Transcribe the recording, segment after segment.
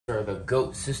The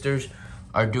goat sisters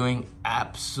are doing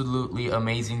absolutely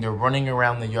amazing. They're running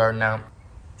around the yard now.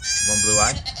 One blue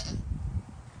eye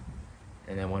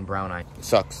and then one brown eye.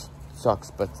 Sucks,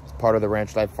 but it's part of the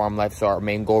ranch life, farm life. So our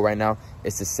main goal right now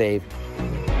is to save.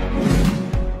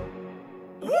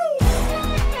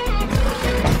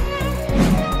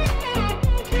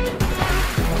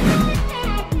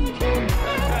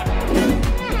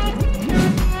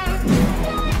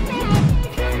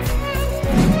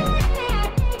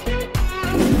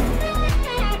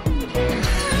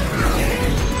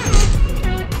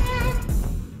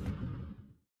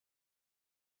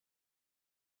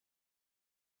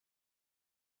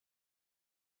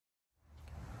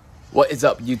 What is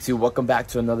up, YouTube? Welcome back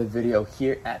to another video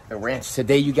here at the ranch.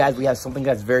 Today, you guys, we have something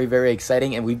that's very, very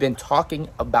exciting, and we've been talking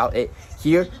about it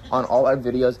here on all our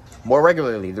videos more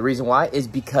regularly. The reason why is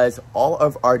because all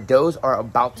of our does are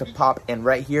about to pop, and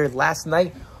right here last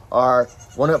night,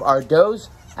 one of our does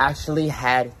actually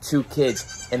had 2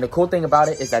 kids. And the cool thing about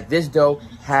it is that this doe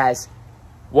has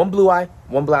one blue eye,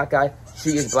 one black eye.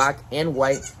 She is black and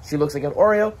white. She looks like an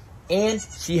Oreo, and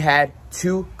she had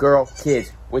 2 girl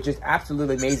kids, which is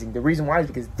absolutely amazing. The reason why is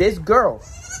because this doe,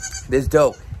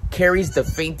 carries the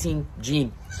fainting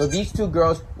gene. So these 2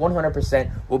 girls,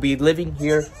 100%, will be living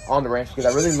here on the ranch because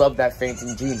I really love that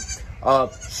fainting gene.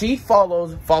 She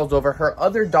falls over. Her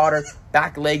other daughter,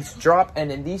 back legs drop,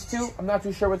 and then these 2, I'm not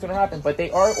too sure what's gonna happen, but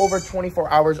they are over 24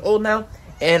 hours old now,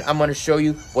 and I'm gonna show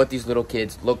you what these little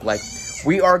kids look like.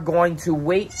 We are going to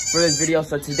wait for this video.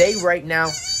 So today, right now,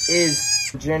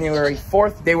 is January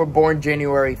 4th. They were born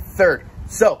January 3rd.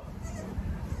 So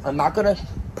I'm not gonna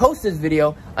post this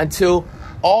video until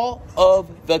all of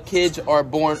the kids are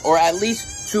born, or at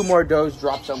least 2 more does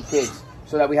drop some kids,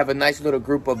 so that we have a nice little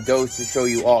group of does to show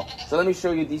you all. So let me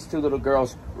show you these 2 little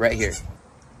girls right here.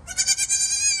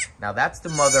 Now that's the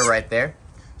mother right there.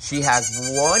 She has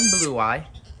 1 blue eye,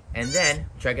 and then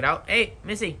check it out. Hey,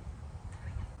 Missy.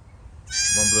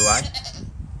 1 blue eye.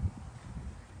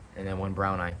 And then 1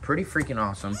 brown eye. Pretty freaking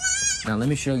awesome. Now let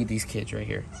me show you these kids right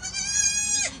here.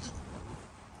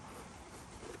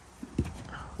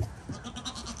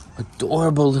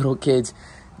 Adorable little kids.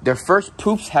 Their first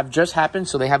poops have just happened,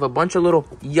 so they have a bunch of little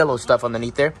yellow stuff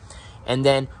underneath there. And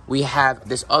then we have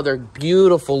this other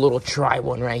beautiful little tri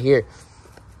one right here.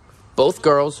 Both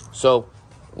girls, so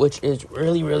which is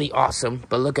really, really awesome.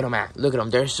 But look at them look at them.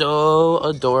 They're so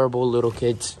adorable little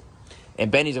kids. And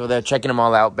Benny's over there checking them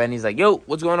all out. Benny's like, yo,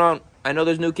 what's going on? I know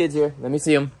there's new kids here. Let me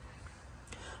see them.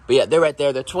 But yeah, they're right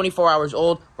there. They're 24 hours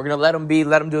old. We're going to let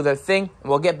them do their thing. And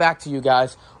we'll get back to you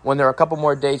guys when they're a couple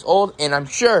more days old. And I'm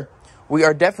sure we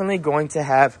are definitely going to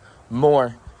have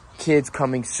more kids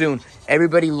coming soon.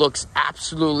 Everybody looks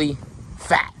absolutely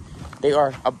fat. They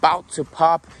are about to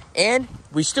pop. And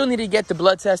we still need to get the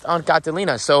blood test on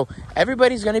Catalina. So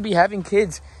everybody's going to be having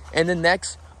kids in the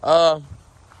next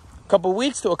couple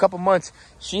weeks to a couple months.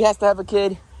 She has to have a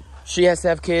kid. She has to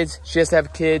have kids. She has to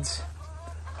have kids.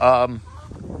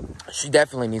 She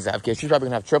definitely needs to have kids. She's probably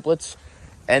gonna have triplets.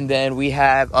 And then we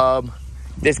have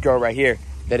this girl right here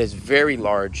that is very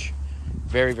large.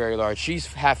 Very, very large. She's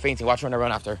half fainting. Watch her when I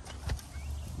run after.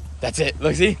 That's it.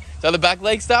 Look, see? So the back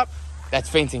leg stop? That's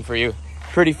fainting for you.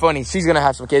 Pretty funny. She's gonna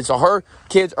have some kids. So her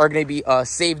kids are gonna be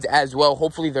saved as well.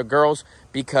 Hopefully they're girls,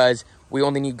 because we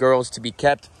only need girls to be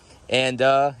kept. And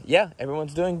yeah,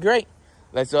 everyone's doing great.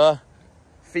 Let's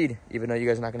feed, even though you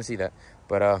guys are not gonna see that.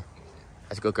 But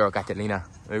that's a good girl, Catalina.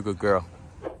 Very good girl.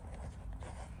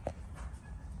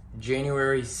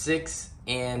 January 6th,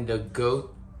 and the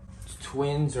goat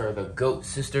twins, or the goat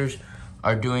sisters,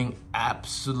 are doing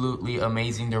absolutely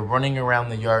amazing. They're running around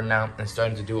the yard now and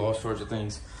starting to do all sorts of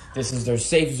things. This is their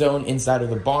safe zone inside of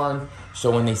the barn.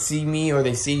 So when they see me or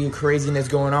they see craziness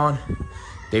going on,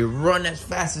 they run as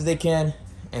fast as they can,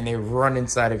 and they run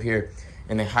inside of here,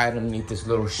 and they hide underneath this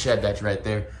little shed that's right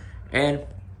there.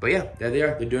 But yeah, there they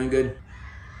are. They're doing good.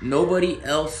 Nobody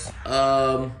else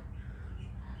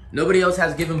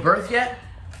has given birth yet,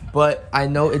 but I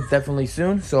know it's definitely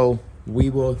soon. So we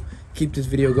will keep this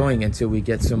video going until we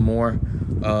get some more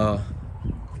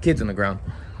kids on the ground.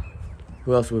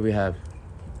 Who else would we have?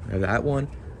 We have that one.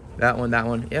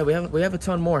 Yeah, we have a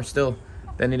ton more still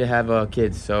that need to have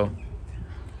kids. So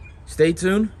stay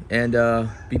tuned and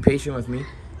be patient with me,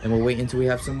 and we'll wait until we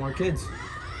have some more kids.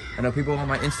 I know people on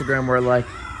my Instagram were like,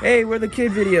 hey, where are the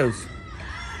kid videos?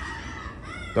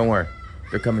 Don't worry,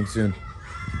 they're coming soon.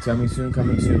 Coming soon.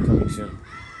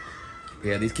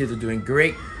 Yeah, these kids are doing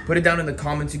great. Put it down in the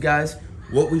comments, you guys,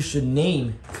 what we should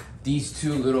name these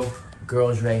 2 little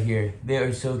girls right here. They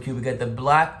are so cute. We got the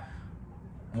black,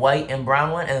 white, and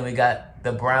brown one, and then we got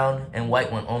the brown and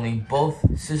white one. Only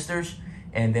both sisters,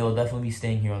 and they will definitely be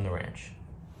staying here on the ranch.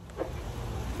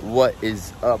 What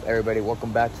is up, everybody?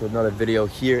 Welcome back to another video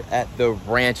here at the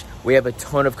ranch. We have a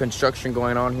ton of construction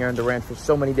going on here on the ranch for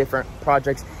so many different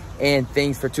projects and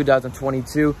things for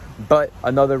 2022, but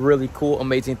another really cool,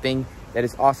 amazing thing that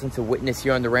is awesome to witness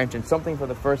here on the ranch, and something for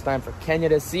the first time for Kenya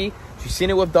to see. She's seen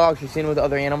it with dogs, she's seen it with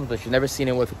other animals, but she's never seen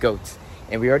it with goats.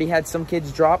 And we already had some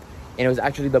kids drop, and it was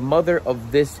actually the mother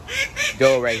of this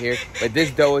doe right here. But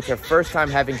this doe, it's her first time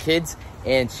having kids,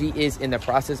 and she is in the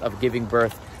process of giving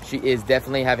birth. She is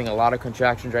definitely having a lot of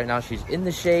contractions right now. She's in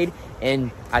the shade, and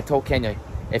I told Kenya,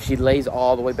 if she lays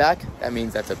all the way back, that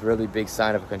means that's a really big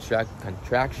sign of a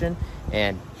contraction,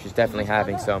 and she's definitely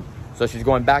having some. So she's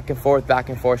going back and forth, back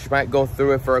and forth. She might go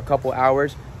through it for a couple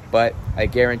hours, but I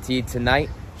guarantee tonight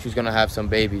she's gonna have some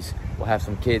babies. We'll have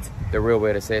some kids, the real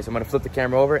way to say it. So I'm gonna flip the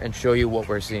camera over and show you what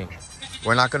we're seeing.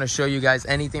 We're not gonna show you guys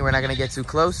anything. We're not gonna get too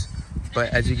close, but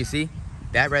as you can see,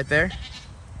 that right there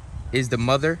is the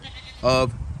mother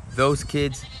of those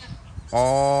kids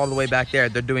all the way back there.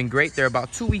 They're doing great. They're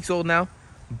about 2 weeks old now,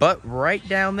 but right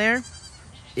down there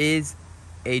is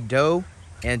a doe,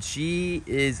 and she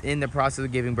is in the process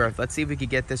of giving birth. Let's see if we could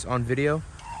get this on video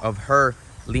of her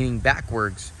leaning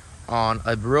backwards on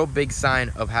a real big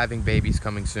sign of having babies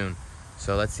coming soon.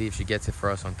 So let's see if she gets it for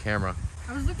us on camera.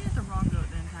 I was looking at the wrong goat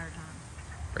the entire time.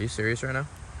 Are you serious right now?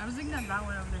 I was looking at that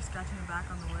one over there scratching the back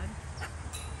on the wood.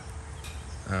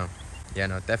 Oh, yeah,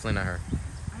 no, definitely not her.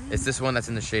 It's this one that's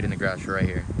in the shade in the grass right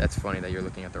here. That's funny that you're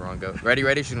looking at the wrong goat. Ready,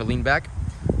 ready? She's gonna lean back.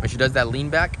 When she does that lean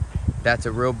back, that's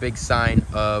a real big sign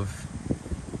of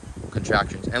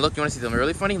contractions. And look, you wanna see something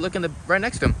really funny? Look in the right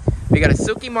next to him. We got a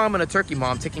silky mom and a turkey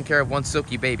mom taking care of one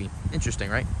silky baby. Interesting,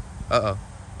 right? Uh-oh.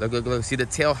 Look, look, look. See the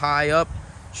tail high up?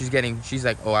 She's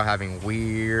like, oh, I'm having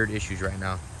weird issues right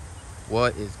now.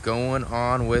 What is going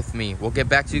on with me? We'll get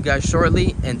back to you guys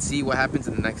shortly and see what happens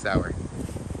in the next hour.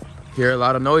 Hear a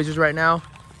lot of noises right now.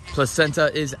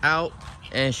 Placenta is out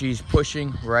and she's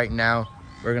pushing right now.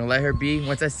 We're gonna let her be.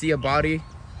 Once I see a body,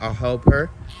 I'll help her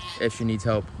if she needs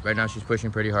help. Right now she's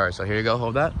pushing pretty hard. So here you go,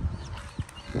 hold that.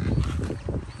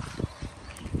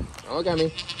 Look at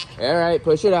me. All right,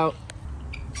 push it out.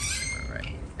 All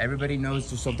right, everybody knows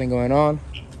there's something going on.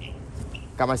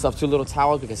 Got myself 2 little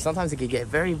towels because sometimes it can get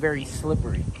very, very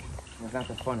slippery. It's not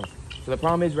the funnest. So the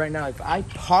problem is right now, if I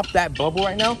pop that bubble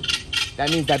right now, that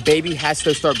means that baby has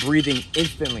to start breathing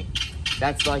instantly.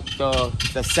 That's like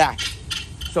the sack.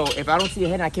 So if I don't see a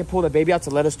head and I can't pull the baby out to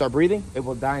let her start breathing, it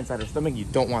will die inside her stomach. You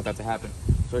don't want that to happen.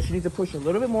 So she needs to push a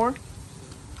little bit more.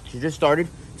 She just started.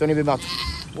 It's only been about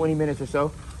 20 minutes or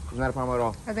so. It's not a problem at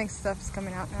all. I think stuff's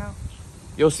coming out now.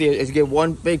 You'll see it. It's get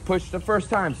one big push the first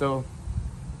time. So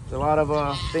there's a lot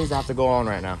of things that have to go on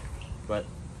right now. But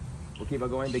we'll keep on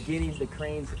going. The guineas, the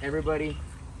cranes, everybody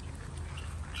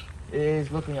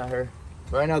is looking at her.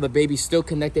 Right now, the baby's still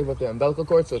connected with the umbilical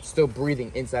cord, so it's still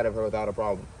breathing inside of her without a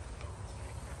problem.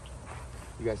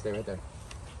 You guys stay right there.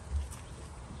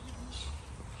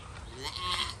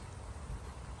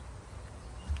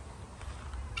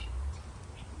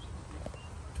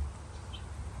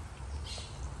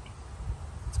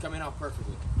 It's coming out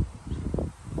perfectly.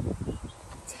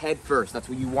 It's head first. That's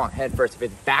what you want, head first. If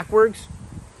it's backwards,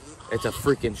 it's a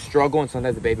freaking struggle, and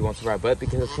sometimes the baby won't survive. But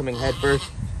because it's coming head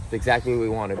first, exactly what we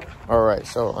wanted. All right,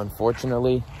 so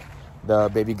unfortunately the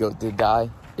baby goat did die.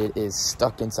 It is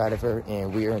stuck inside of her,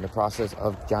 and we are in the process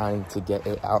of trying to get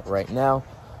it out right now.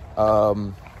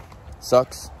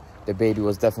 Sucks. The baby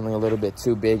was definitely a little bit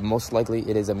too big. Most likely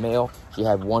it is a male. She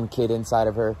had 1 kid inside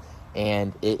of her,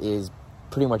 and it is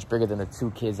pretty much bigger than the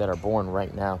 2 kids that are born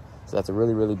right now. So that's a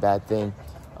really, really bad thing.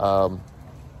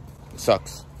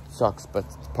 Sucks, but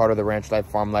it's part of the ranch life,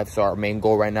 farm life. So our main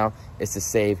goal right now is to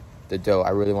save the doe. I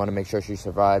really want to make sure she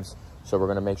survives, so we're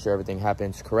going to make sure everything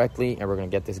happens correctly, and we're going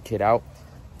to get this kid out,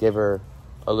 give her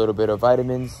a little bit of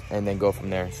vitamins, and then go from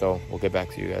there. So we'll get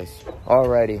back to you guys.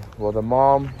 Alrighty, well, the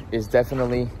mom is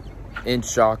definitely in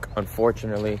shock,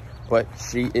 unfortunately, but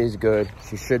she is good.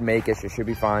 She should make it. She should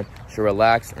be fine. She'll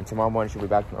relax, and tomorrow morning she'll be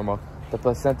back to normal. The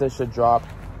placenta should drop.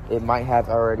 It might have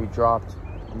already dropped.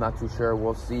 I'm not too sure.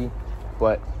 We'll see,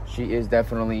 but she is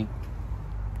definitely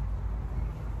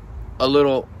a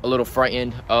little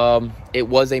frightened. It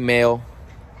was a male.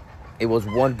 It was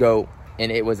 1 goat,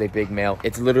 and it was a big male.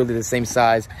 It's literally the same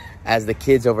size as the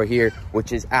kids over here,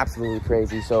 which is absolutely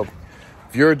crazy. So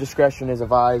viewer discretion is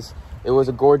advised. It was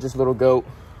a gorgeous little goat,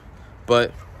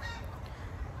 but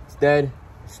it's dead.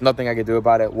 There's nothing I can do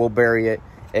about it. We'll bury it.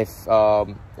 If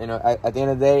you know, at the end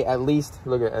of the day, at least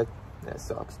look at it. That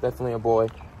sucks. Definitely a boy.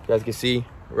 You guys can see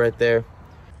right there.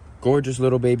 Gorgeous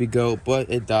little baby goat,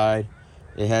 but it died.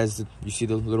 It has, you see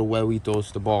the little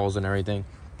huevitos, the balls and everything,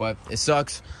 but it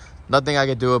sucks. Nothing I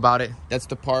could do about it. That's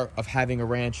the part of having a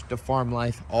ranch, the farm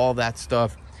life, all that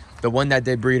stuff. The one that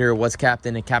did breed her was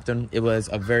Captain, and Captain, it was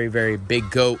a very, very big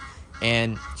goat,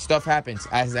 and stuff happens.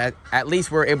 At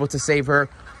least we're able to save her.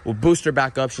 We'll boost her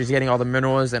back up. She's getting all the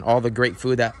minerals and all the great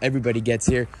food that everybody gets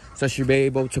here, so she'll be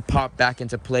able to pop back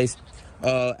into place.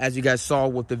 As you guys saw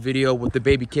with the video with the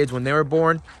baby kids when they were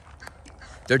born,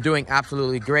 they're doing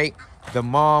absolutely great. The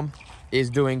mom is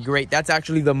doing great. That's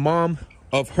actually the mom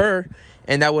of her,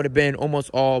 and that would have been almost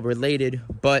all related,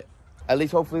 but at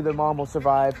least hopefully the mom will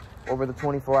survive over the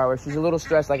 24 hours. She's a little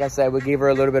stressed, like I said. We gave her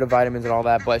a little bit of vitamins and all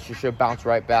that, but she should bounce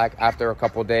right back after a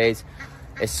couple days.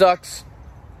 It sucks,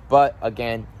 but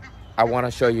again, I want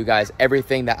to show you guys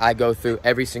everything that I go through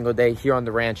every single day here on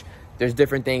the ranch. There's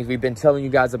different things. We've been telling you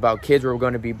guys about kids who are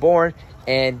going to be born,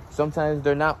 and sometimes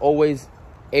they're not always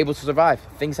able to survive.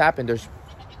 Things happen.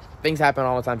 Things happen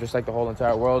all the time, just like the whole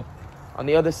entire world. On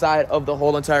the other side of the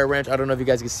whole entire ranch, I don't know if you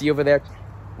guys can see over there,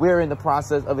 we're in the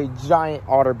process of a giant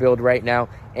otter build right now,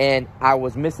 and I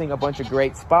was missing a bunch of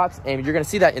great spots, and you're going to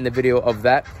see that in the video of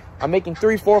that. I'm making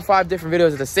 3, 4, 5 different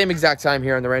videos at the same exact time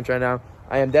here on the ranch right now.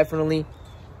 I am definitely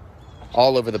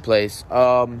all over the place.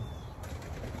 Whatever.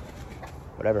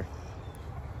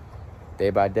 Day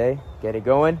by day, get it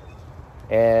going.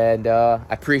 And I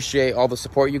appreciate all the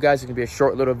support, you guys. It's going to be a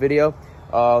short little video.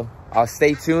 I'll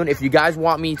stay tuned. If you guys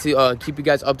want me to keep you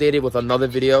guys updated with another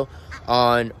video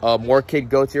on more kid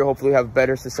goats here, hopefully we have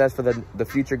better success for the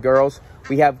future girls.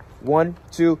 We have 1,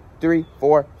 2, 3,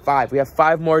 4, 5. We have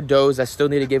 5 more does that still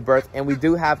need to give birth, and we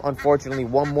do have, unfortunately,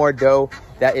 1 more doe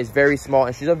that is very small,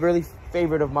 and she's a really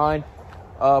favorite of mine.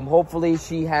 Hopefully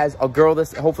she has a girl.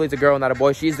 Hopefully it's a girl, not a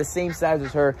boy. She's the same size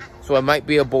as her, so it might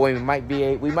be a boy. We might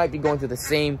be going through the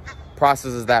same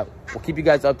process as that. We'll keep you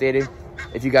guys updated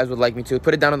if you guys would like me to.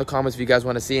 Put it down in the comments if you guys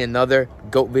want to see another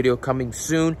goat video coming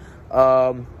soon.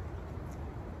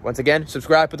 Once again,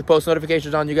 subscribe, put the post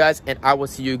notifications on, you guys, and I will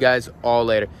see you guys all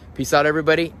later. Peace out,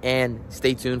 everybody, and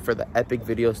stay tuned for the epic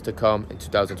videos to come in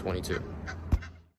 2022.